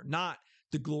Father, not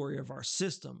the glory of our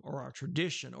system or our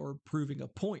tradition or proving a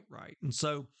point right. And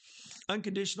so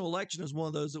unconditional election is one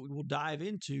of those that we will dive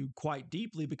into quite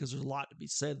deeply because there's a lot to be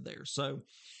said there. So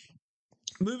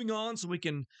moving on so we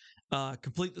can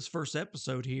complete this first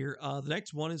episode here, the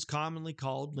next one is commonly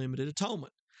called limited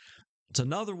atonement. It's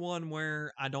another one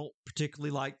where I don't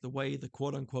particularly like the way the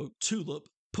quote-unquote TULIP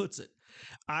puts it.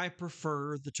 I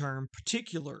prefer the term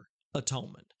particular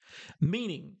atonement,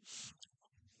 meaning,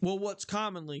 well, what's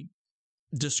commonly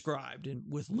described in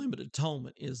with limited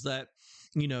atonement is that,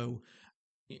 you know,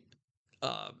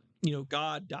 uh,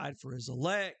 God died for his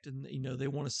elect, and they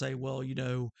want to say, well,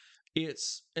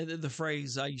 it's and then the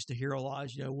phrase I used to hear a lot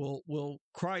is, well,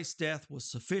 Christ's death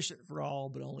was sufficient for all,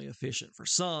 but only efficient for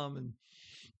some, and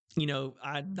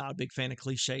I'm not a big fan of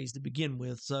cliches to begin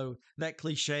with, so that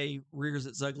cliche rears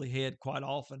its ugly head quite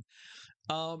often.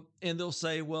 And they'll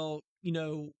say, well,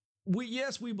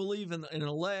 we believe in an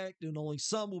elect and only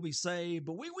some will be saved,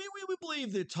 but we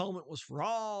believe the atonement was for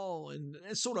all. And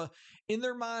it's sort of in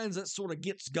their minds that sort of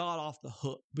gets God off the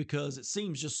hook because it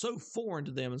seems just so foreign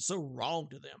to them and so wrong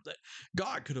to them that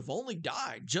God could have only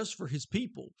died just for his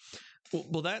people.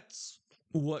 Well, that's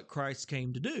what Christ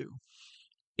came to do.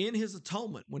 In his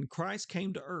atonement, when Christ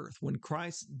came to earth, when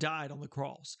Christ died on the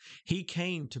cross, he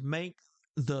came to make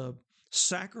the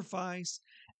sacrifice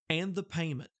and the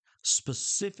payment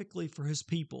specifically for his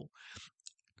people.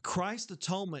 Christ's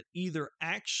atonement either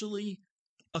actually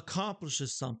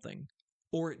accomplishes something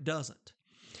or it doesn't.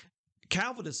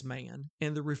 Calvinist Man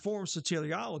and the Reformed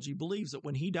soteriology believes that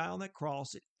when he died on that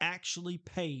cross, it actually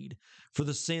paid for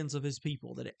the sins of his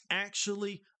people, that it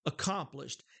actually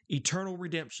accomplished eternal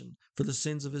redemption for the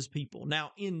sins of his people.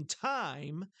 Now, in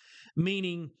time,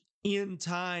 meaning in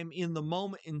time, in the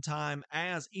moment in time,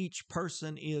 as each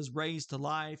person is raised to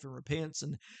life and repents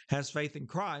and has faith in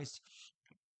Christ,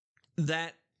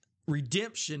 that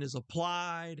redemption is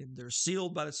applied and they're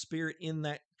sealed by the Spirit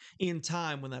in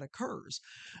time when that occurs.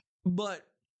 But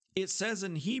it says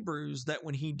in Hebrews that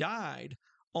when he died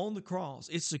on the cross,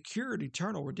 it secured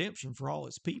eternal redemption for all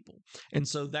his people. And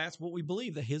so that's what we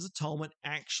believe, that his atonement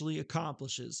actually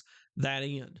accomplishes that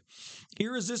end.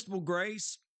 Irresistible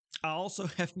grace, I also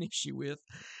have an issue with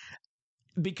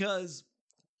because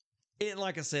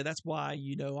like I said, that's why,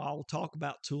 I'll talk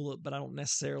about TULIP, but I don't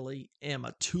necessarily am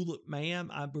a TULIP man.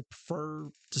 I would prefer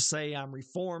to say I'm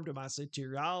reformed in my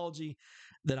soteriology,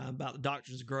 that I'm about the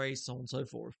doctrines of grace, so on and so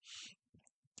forth.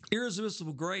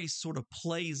 Irresistible grace sort of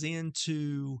plays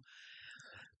into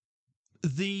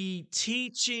the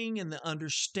teaching and the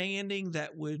understanding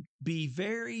that would be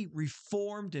very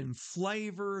reformed in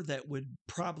flavor, that would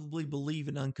probably believe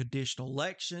in unconditional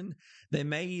election. They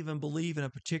may even believe in a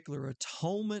particular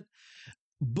atonement,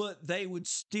 but they would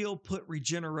still put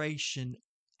regeneration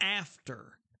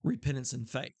after repentance and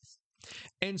faith.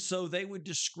 And so they would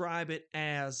describe it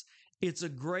as it's a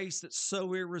grace that's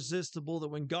so irresistible that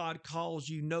when God calls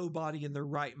you, nobody in their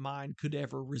right mind could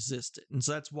ever resist it. And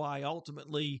so that's why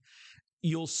ultimately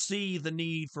you'll see the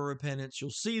need for repentance, you'll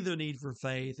see the need for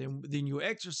faith, and then you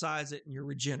exercise it and you're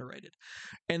regenerated.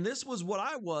 And this was what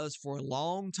I was for a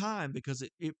long time because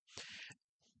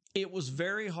it was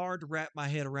very hard to wrap my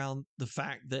head around the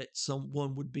fact that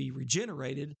someone would be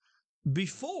regenerated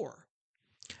before,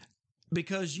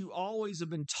 because you always have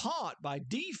been taught by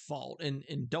default, and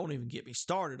don't even get me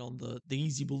started on the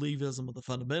easy believism of the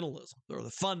fundamentalism, or the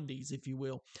fundies, if you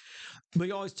will. But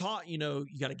you always taught, you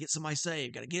got to get somebody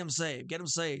saved, got to get them saved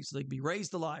so they can be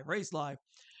raised alive.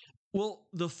 Well,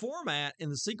 the format and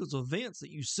the sequence of events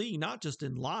that you see, not just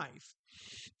in life,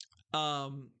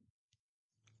 but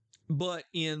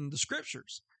in the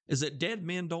scriptures, is that dead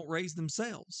men don't raise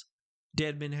themselves.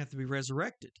 Dead men have to be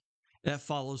resurrected. That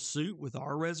follows suit with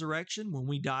our resurrection. When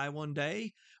we die one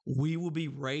day, we will be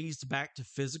raised back to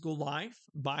physical life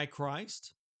by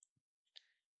Christ.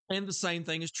 And the same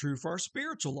thing is true for our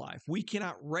spiritual life. We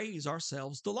cannot raise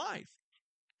ourselves to life.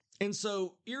 And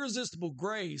so irresistible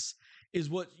grace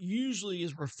is what usually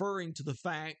is referring to the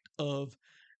fact of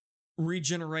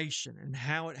regeneration and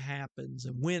how it happens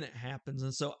and when it happens.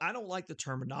 And so I don't like the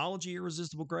terminology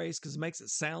irresistible grace because it makes it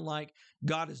sound like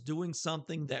God is doing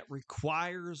something that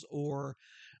requires or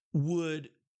would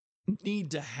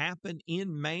need to happen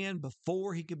in man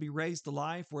before he could be raised to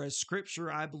life, whereas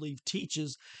scripture, I believe,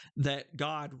 teaches that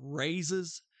God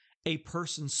raises a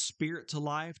person's spirit to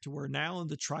life, to where now in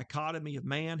the trichotomy of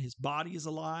man, his body is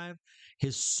alive,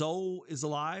 his soul is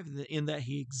alive in that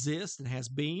he exists and has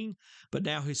being, but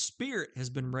now his spirit has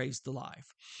been raised to life.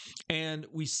 And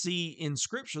we see in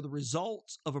scripture the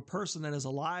results of a person that is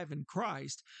alive in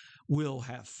Christ will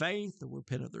have faith, they'll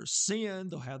repent of their sin,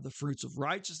 they'll have the fruits of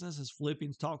righteousness, as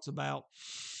Philippians talks about.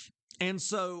 And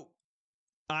so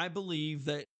I believe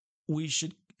that we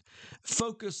should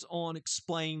focus on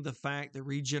explaining the fact that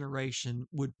regeneration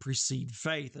would precede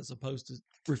faith as opposed to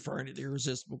referring to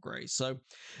irresistible grace. So,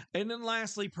 and then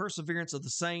lastly, perseverance of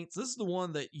the saints. This is the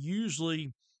one that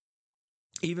usually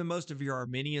even most of your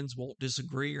Arminians won't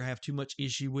disagree or have too much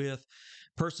issue with.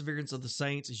 Perseverance of the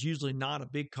saints is usually not a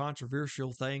big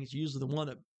controversial thing. It's usually the one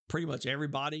that pretty much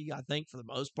everybody, I think, for the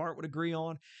most part, would agree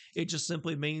on. It just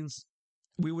simply means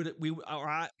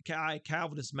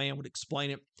Calvinist man would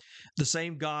explain it. The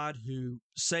same God who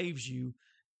saves you,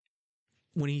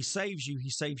 when he saves you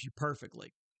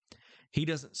perfectly. He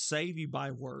doesn't save you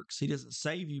by works. He doesn't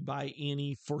save you by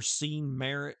any foreseen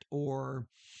merit or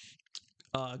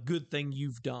good thing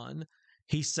you've done.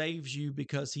 He saves you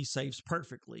because he saves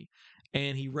perfectly.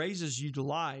 And he raises you to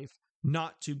life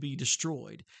not to be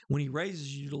destroyed. When he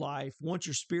raises you to life, once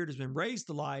your spirit has been raised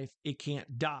to life, it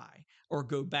can't die or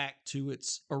go back to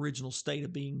its original state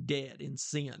of being dead in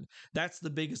sin. That's the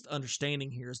biggest understanding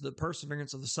here, is the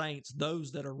perseverance of the saints.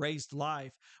 Those that are raised to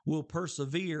life will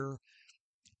persevere.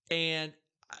 And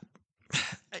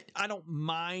I don't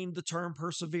mind the term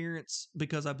perseverance,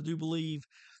 because I do believe,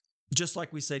 just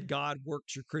like we said, God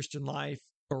works your Christian life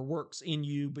or works in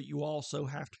you, but you also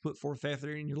have to put forth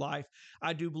effort in your life.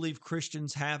 I do believe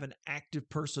Christians have an active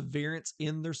perseverance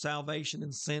in their salvation, in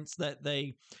the sense that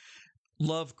they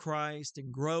love Christ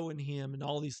and grow in him and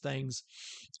all these things.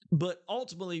 But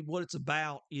ultimately, what it's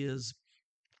about is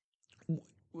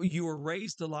you are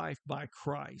raised to life by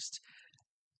Christ,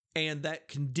 and that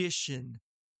condition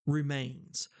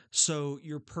remains. So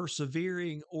you're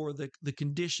persevering, or the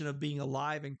condition of being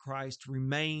alive in Christ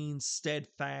remains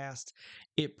steadfast.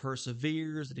 It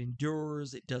perseveres, it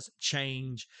endures, it doesn't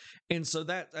change. And so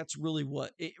that's really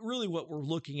what we're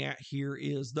looking at here,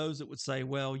 is those that would say,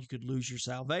 well, you could lose your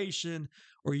salvation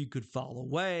or you could fall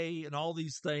away and all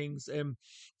these things. And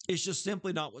it's just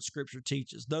simply not what Scripture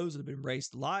teaches. Those that have been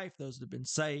raised to life, those that have been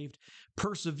saved,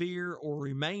 persevere or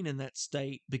remain in that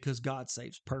state because God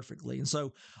saves perfectly. And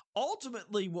so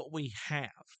ultimately what we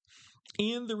have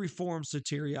in the Reformed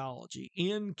soteriology,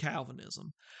 in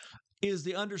Calvinism, is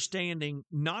the understanding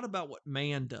not about what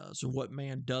man does or what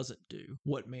man doesn't do,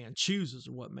 what man chooses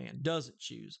or what man doesn't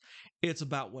choose. It's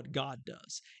about what God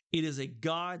does. It is a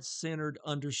God-centered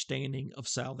understanding of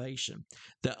salvation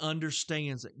that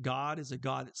understands that God is a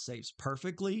God that saves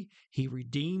perfectly, he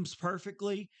redeems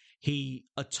perfectly, he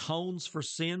atones for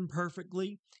sin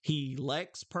perfectly, he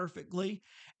elects perfectly,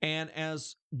 and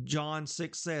as John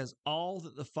 6 says, all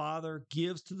that the Father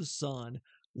gives to the Son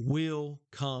will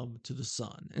come to the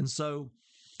Son. And so,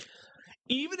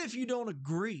 even if you don't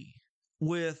agree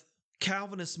with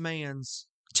Calvinist man's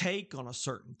take on a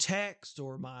certain text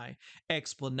or my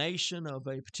explanation of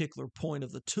a particular point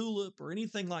of the TULIP or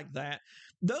anything like that,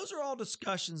 those are all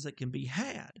discussions that can be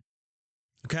had.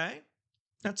 Okay?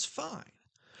 That's fine.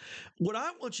 What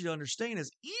I want you to understand is,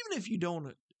 even if you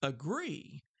don't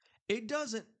agree, it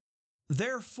doesn't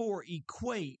therefore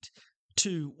equate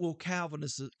to, well,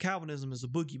 Calvinism is a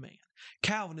boogeyman.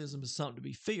 Calvinism is something to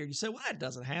be feared. You say, well, that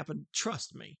doesn't happen.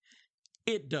 Trust me,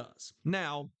 it does.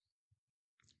 Now,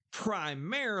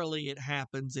 primarily it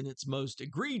happens in its most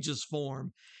egregious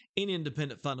form in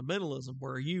independent fundamentalism,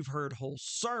 where you've heard whole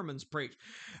sermons preached.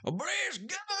 Bless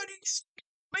God,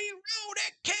 be wrong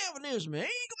that Calvinism. Ain't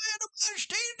gonna have nobody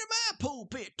standing in my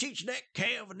pulpit teaching that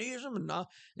Calvinism, and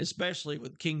especially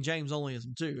with King James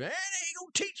onlyism too. That ain't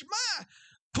gonna teach my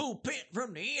pulpit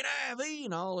from the NIV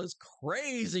and all this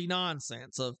crazy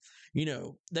nonsense of,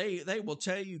 they will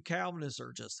tell you Calvinists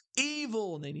are just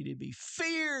evil and they need to be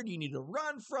feared. You need to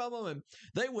run from them, and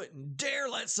they wouldn't dare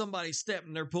let somebody step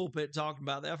in their pulpit talking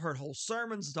about that. I've heard whole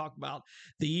sermons talk about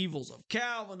the evils of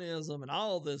Calvinism and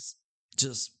all this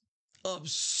just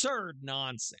absurd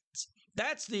nonsense.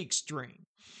 That's the extreme.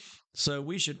 So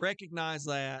we should recognize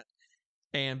that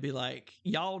and be like,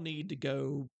 y'all need to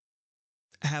go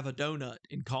have a donut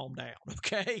and calm down,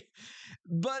 okay?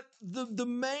 But the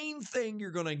main thing you're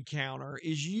going to encounter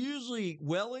is usually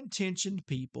well-intentioned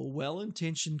people,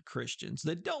 well-intentioned Christians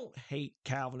that don't hate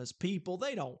Calvinist people.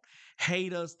 They don't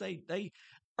hate us. They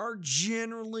are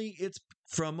generally, it's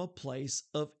from a place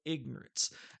of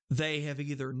ignorance. They have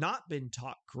either not been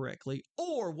taught correctly,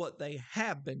 or what they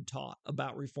have been taught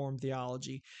about Reformed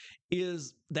theology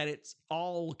is that it's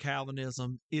all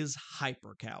Calvinism is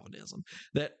hyper-Calvinism.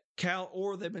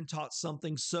 Or they've been taught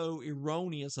something so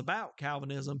erroneous about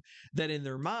Calvinism that in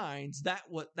their minds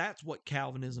that's what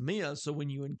Calvinism is. So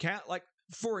when you encounter,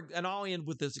 and I'll end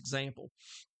with this example.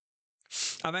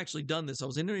 I've actually done this. I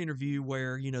was in an interview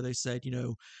where, they said,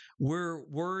 we're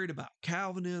worried about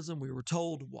Calvinism. We were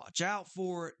told to watch out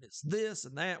for it. It's this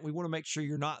and that. We want to make sure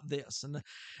you're not this. And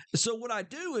so what I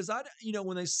do is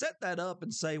when they set that up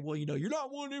and say, well, you're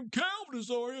not one of them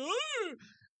Calvinists, are you?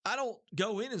 I don't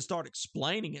go in and start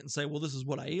explaining it and say, well, this is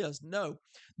what I is. No,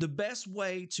 the best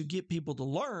way to get people to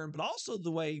learn, but also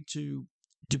the way to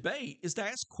debate, is to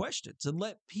ask questions and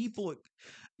let people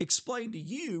explain to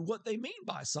you what they mean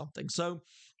by something. So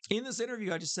In this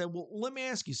interview, I just said, well, let me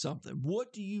ask you something.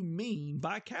 What do you mean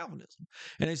by Calvinism?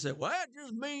 And they said, well, that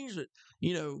just means that,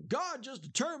 God just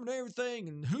determined everything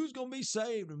and who's going to be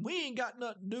saved, and we ain't got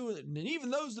nothing to do with it. And even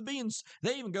those that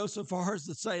they even go so far as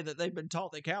to say that they've been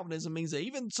taught that Calvinism means that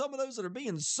even some of those that are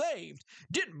being saved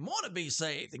didn't want to be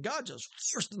saved, and God just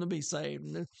forced them to be saved.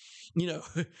 And,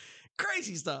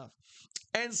 crazy stuff.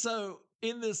 And so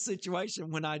in this situation,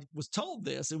 when I was told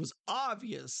this, it was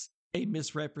obvious a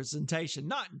misrepresentation,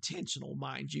 not intentional,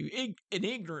 mind you, an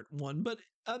ignorant one, but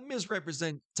a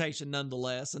misrepresentation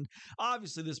nonetheless. And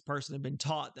obviously this person had been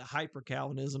taught that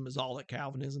hyper-Calvinism is all that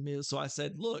Calvinism is. So I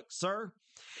said, look, sir,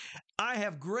 I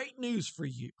have great news for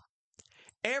you.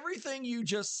 Everything you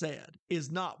just said is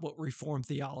not what Reformed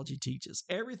theology teaches.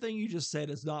 Everything you just said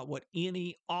is not what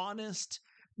any honest,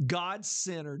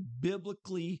 God-centered,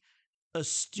 biblically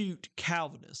astute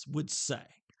Calvinist would say.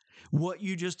 What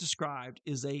you just described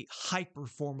is a hyper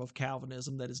form of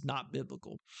Calvinism that is not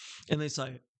biblical. And they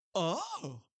say,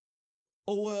 oh,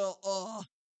 well,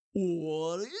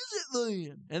 what is it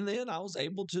then? And then I was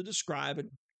able to describe in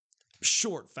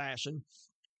short fashion,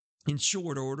 in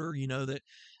short order, that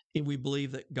we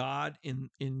believe that God in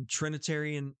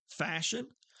Trinitarian fashion,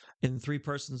 in the three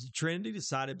persons of the Trinity,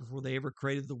 decided before they ever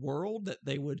created the world that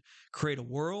they would create a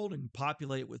world and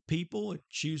populate it with people and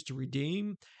choose to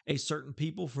redeem a certain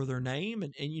people for their name.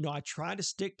 And I try to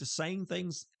stick to saying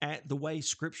things at the way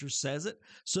Scripture says it.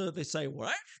 So if they say, well,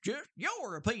 that's just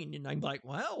your opinion, I'm like,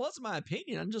 well, what's my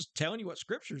opinion? I'm just telling you what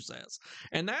Scripture says.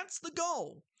 And that's the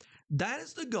goal. That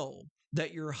is the goal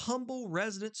that your humble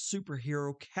resident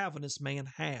superhero Calvinist man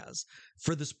has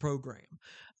for this program.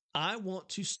 I want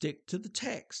to stick to the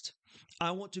text.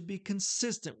 I want to be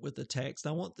consistent with the text.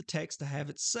 I want the text to have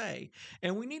its say.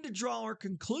 And we need to draw our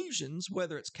conclusions,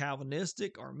 whether it's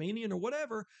Calvinistic, Arminian, or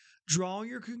whatever. Draw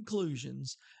your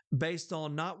conclusions based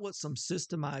on not what some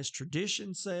systemized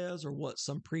tradition says or what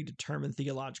some predetermined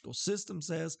theological system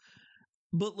says,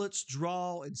 but let's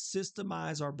draw and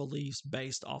systemize our beliefs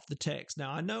based off the text.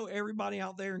 Now, I know everybody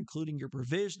out there, including your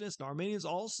provisionists and Arminians,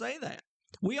 all say that.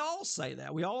 We all say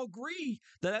that. We all agree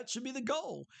that should be the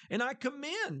goal. And I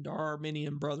commend our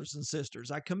Arminian brothers and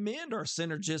sisters. I commend our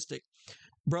synergistic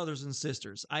brothers and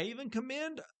sisters. I even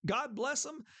commend, God bless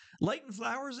them, Leighton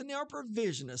Flowers and our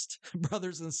provisionist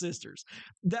brothers and sisters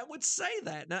that would say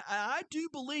that. Now, I do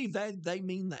believe that they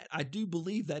mean that. I do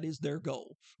believe that is their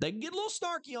goal. They can get a little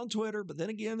snarky on Twitter, but then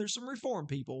again, there's some Reformed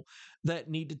people that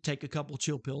need to take a couple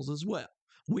chill pills as well.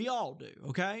 We all do,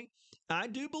 okay? I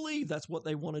do believe that's what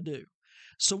they want to do.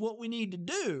 So what we need to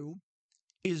do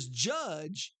is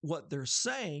judge what they're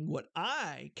saying, what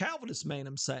I, Calvinist Man,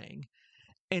 am saying,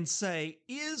 and say,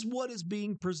 is what is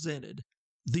being presented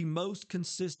the most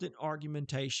consistent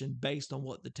argumentation based on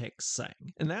what the text is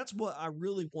saying? And that's what I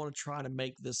really want to try to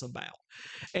make this about.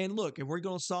 And look, if we're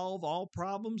going to solve all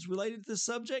problems related to this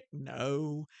subject,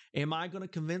 no. Am I going to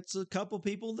convince a couple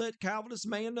people that Calvinist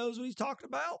Man knows what he's talking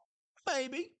about?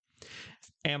 Maybe.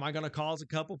 Am I going to cause a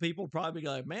couple people probably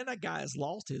go, man, that guy has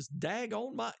lost his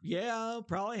daggone mind? Yeah,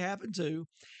 probably happened too.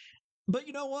 But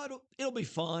you know what? It'll be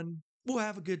fun. We'll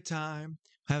have a good time,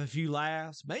 have a few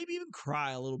laughs, maybe even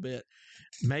cry a little bit.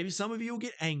 Maybe some of you will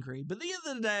get angry. But at the end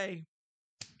of the day,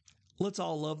 let's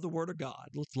all love the Word of God.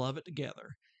 Let's love it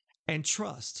together and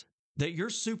trust that your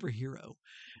superhero,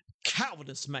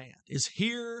 Calvinist Man, is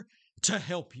here to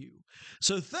help you.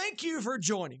 So thank you for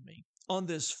joining me on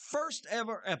this first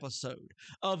ever episode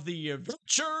of the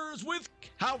Adventures with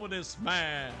Calvinist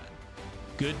Man.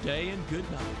 Good day and good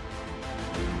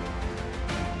night.